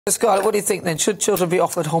Scarlett, what do you think then? Should children be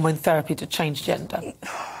offered hormone therapy to change gender?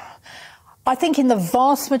 I think in the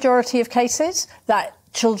vast majority of cases that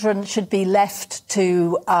children should be left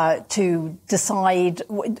to decide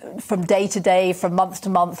from day to day, from month to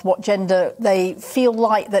month, what gender they feel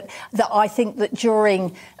like. That I think that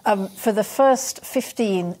during, for the first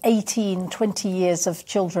 15, 18, 20 years of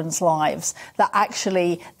children's lives, that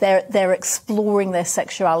actually they're exploring their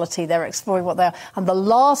sexuality, they're exploring what they are. And the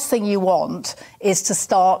last thing you want is to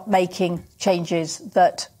start making changes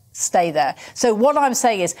that stay there. So what I'm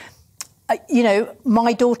saying is, you know,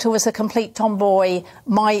 my daughter was a complete tomboy.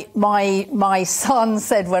 My son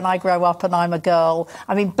said, when I grow up and I'm a girl.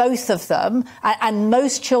 I mean, both of them, and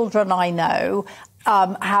most children I know,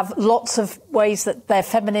 have lots of ways that they're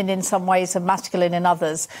feminine in some ways and masculine in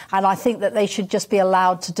others. And I think that they should just be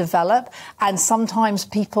allowed to develop. And sometimes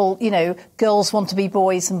people, you know, girls want to be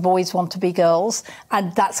boys and boys want to be girls.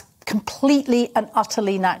 And that's completely and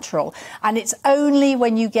utterly natural. And it's only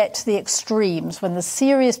when you get to the extremes, when the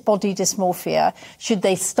serious body dysmorphia, should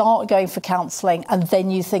they start going for counselling, and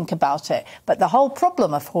then you think about it. But the whole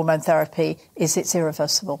problem of hormone therapy is it's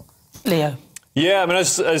irreversible. Leo. Yeah, I mean,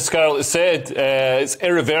 as Scarlett said, it's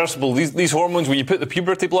irreversible. These hormones, when you put the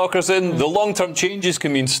puberty blockers in, the long-term changes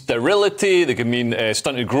can mean sterility, they can mean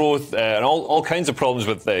stunted growth, and all kinds of problems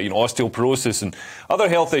with osteoporosis and other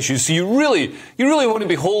health issues. So you really want to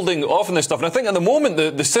be holding off on this stuff. And I think at the moment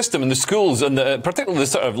the system and the schools, and particularly the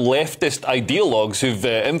sort of leftist ideologues who've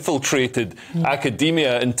infiltrated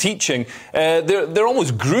academia and teaching, they're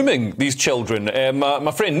almost grooming these children.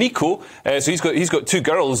 My friend Nico, so he's got two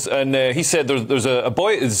girls, and he said there's a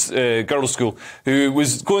boy at his girls' school who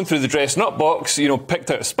was going through the dressing up box, you know,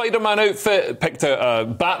 picked out a Spider-Man outfit, picked out a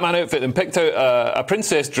Batman outfit, and picked out a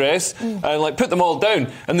princess dress, and like put them all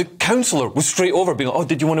down. And the counsellor was straight over, being like, "Oh,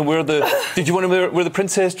 did you want to wear the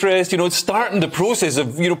princess dress?" You know, starting the process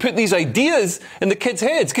of, you know, putting these ideas in the kids'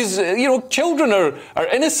 heads, because you know, children are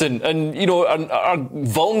innocent and, you know, are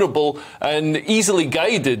vulnerable and easily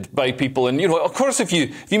guided by people. And, you know, of course, if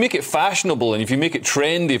you make it fashionable and if you make it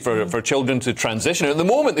trendy for children to transition, at the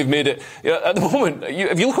moment they've made it. At the moment,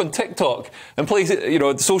 if you look on TikTok and play, you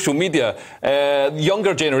know, social media,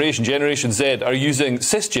 younger Generation Z, are using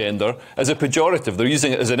cisgender as a pejorative. They're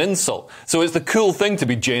using it as an insult. So it's the cool thing to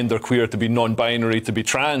be genderqueer, to be non-binary, to be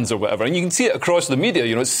trans or whatever. And you can see it across the media.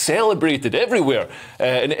 You know, it's celebrated everywhere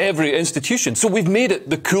in every institution. So we've made it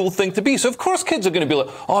the cool thing to be. So of course kids are going to be like,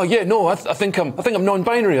 "Oh yeah, no, I think I'm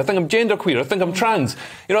non-binary. I think I'm genderqueer. I think I'm trans."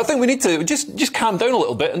 You know, I think we need to just calm down a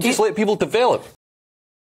little bit and just let people develop.